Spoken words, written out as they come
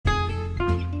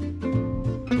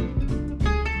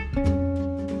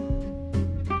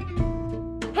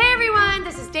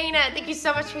and thank you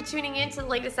so much for tuning in to the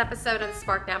latest episode of the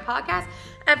Spark Now podcast.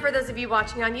 And for those of you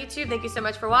watching on YouTube, thank you so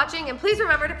much for watching, and please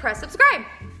remember to press subscribe.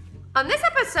 On this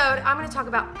episode, I'm going to talk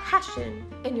about passion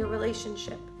in your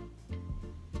relationship.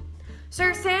 So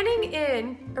you're standing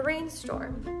in a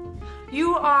rainstorm.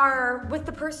 You are with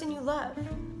the person you love,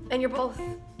 and you're both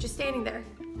just standing there,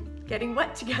 getting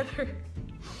wet together.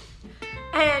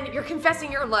 And you're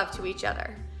confessing your love to each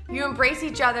other. You embrace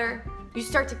each other, you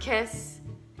start to kiss.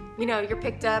 You know, you're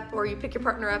picked up, or you pick your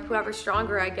partner up, whoever's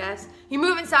stronger, I guess. You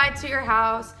move inside to your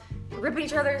house, rip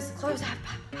each other's clothes off.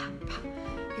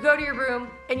 You go to your room,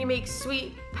 and you make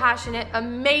sweet, passionate,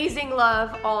 amazing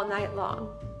love all night long.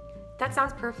 That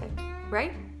sounds perfect,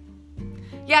 right?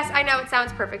 Yes, I know it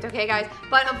sounds perfect, okay, guys?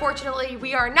 But unfortunately,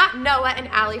 we are not Noah and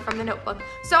Allie from The Notebook.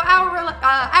 So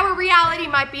our reality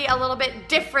might be a little bit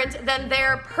different than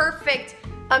their perfect,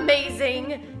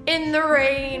 amazing, in the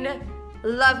rain,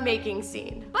 lovemaking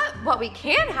scene. But what we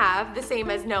can have, the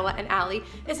same as Noah and Allie,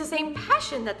 is the same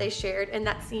passion that they shared in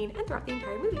that scene and throughout the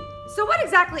entire movie. So what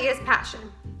exactly is passion?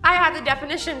 I have the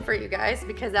definition for you guys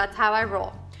because that's how I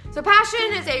roll. So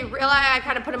passion is I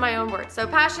kind of put in my own words. So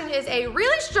passion is a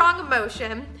really strong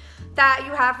emotion that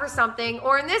you have for something,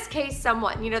 or in this case,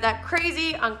 someone. You know, that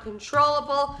crazy,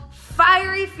 uncontrollable,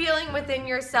 fiery feeling within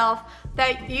yourself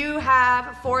that you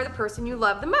have for the person you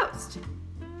love the most.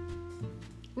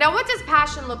 Now, what does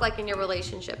passion look like in your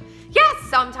relationship? Yes,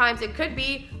 sometimes it could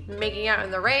be making out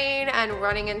in the rain and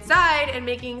running inside and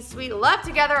making sweet love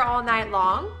together all night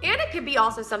long. And it could be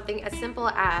also something as simple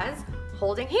as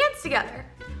holding hands together,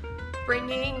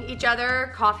 bringing each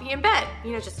other coffee in bed,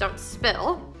 you know, just don't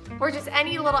spill, or just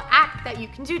any little act that you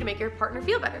can do to make your partner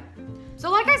feel better.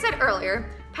 So like I said earlier,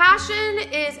 passion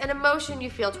is an emotion you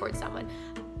feel towards someone.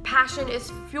 Passion is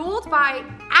fueled by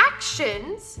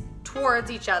actions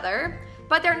towards each other,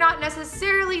 but they're not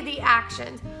necessarily the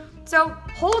actions. So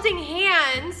holding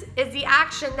hands is the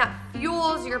action that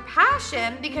fuels your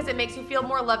passion because it makes you feel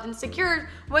more loved and secure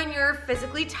when you're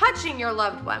physically touching your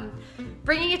loved one.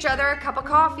 Bringing each other a cup of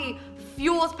coffee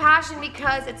fuels passion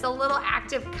because it's a little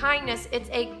act of kindness. It's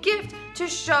a gift to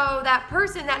show that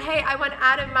person that, hey, I went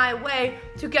out of my way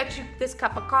to get you this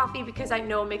cup of coffee because I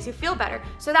know it makes you feel better.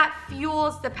 So that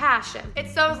fuels the passion.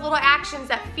 It's those little actions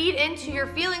that feed into your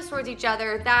feelings towards each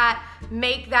other that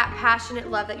make that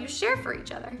passionate love that you share for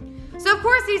each other. So of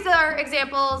course these are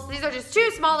examples, these are just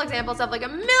two small examples of like a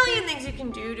million things you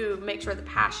can do to make sure the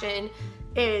passion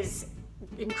is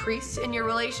increased in your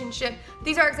relationship.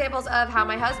 These are examples of how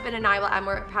my husband and I will add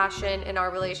more passion in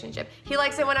our relationship. He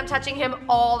likes it when I'm touching him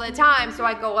all the time, so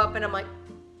I go up and I'm like,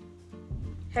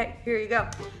 hey, here you go.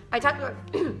 I touch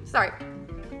him,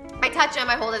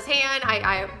 I hold his hand,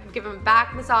 I give him a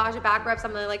back massage, a back rub,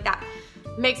 something like that.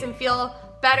 Makes him feel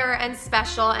better and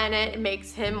special, and it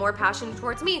makes him more passionate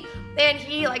towards me. And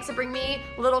he likes to bring me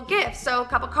little gifts. So a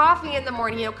cup of coffee in the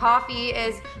morning. You know, coffee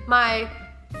is my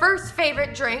first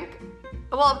favorite drink.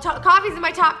 Well, coffee's in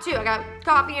my top two. I got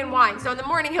coffee and wine. So in the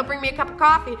morning, he'll bring me a cup of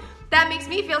coffee. That makes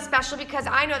me feel special because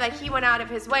I know that he went out of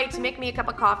his way to make me a cup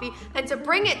of coffee and to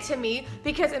bring it to me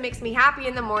because it makes me happy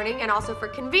in the morning, and also for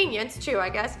convenience too, I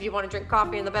guess, if you want to drink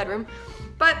coffee in the bedroom.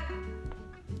 But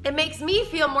it makes me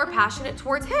feel more passionate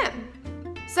towards him.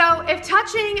 So if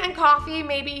touching and coffee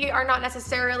maybe are not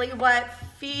necessarily what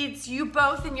feeds you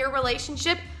both in your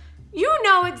relationship, you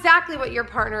know exactly what your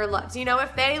partner loves. You know,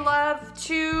 if they love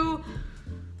to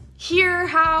hear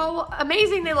how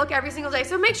amazing they look every single day.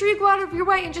 So make sure you go out of your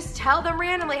way and just tell them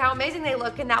randomly how amazing they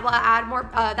look, and that will add more,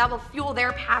 that will fuel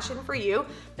their passion for you.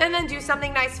 And then do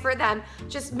something nice for them.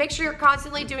 Just make sure you're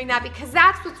constantly doing that because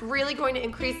that's what's really going to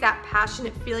increase that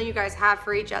passionate feeling you guys have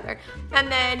for each other.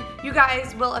 And then you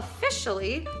guys will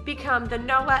officially become the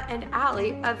Noah and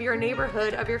Allie of your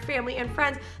neighborhood, of your family and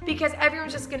friends, because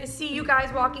everyone's just gonna see you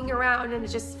guys walking around and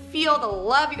just feel the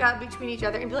love you have between each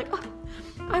other and be like, oh,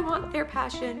 I want their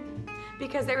passion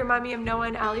because they remind me of Noah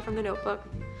and Allie from The Notebook.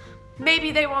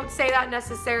 Maybe they won't say that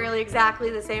necessarily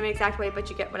exactly the same exact way, but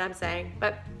you get what I'm saying.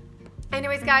 But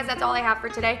anyways, guys, that's all I have for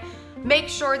today. Make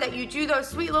sure that you do those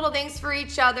sweet little things for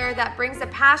each other that brings the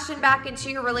passion back into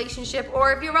your relationship.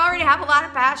 Or if you already have a lot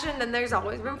of passion, then there's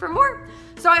always room for more.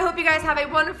 So I hope you guys have a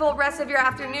wonderful rest of your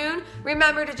afternoon.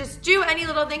 Remember to just do any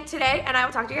little thing today, and I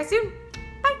will talk to you guys soon.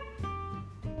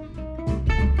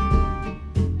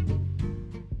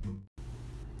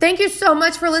 Thank you so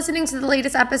much for listening to the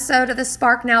latest episode of the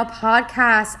Spark Now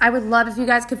podcast. I would love if you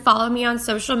guys could follow me on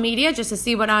social media just to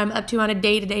see what I'm up to on a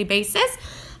day-to-day basis.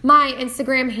 My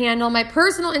Instagram handle, my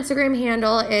personal Instagram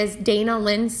handle is Dana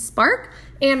Lynn Spark,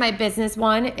 and my business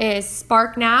one is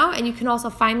Spark Now, and you can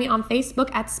also find me on Facebook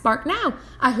at Spark Now.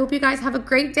 I hope you guys have a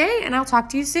great day, and I'll talk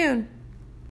to you soon.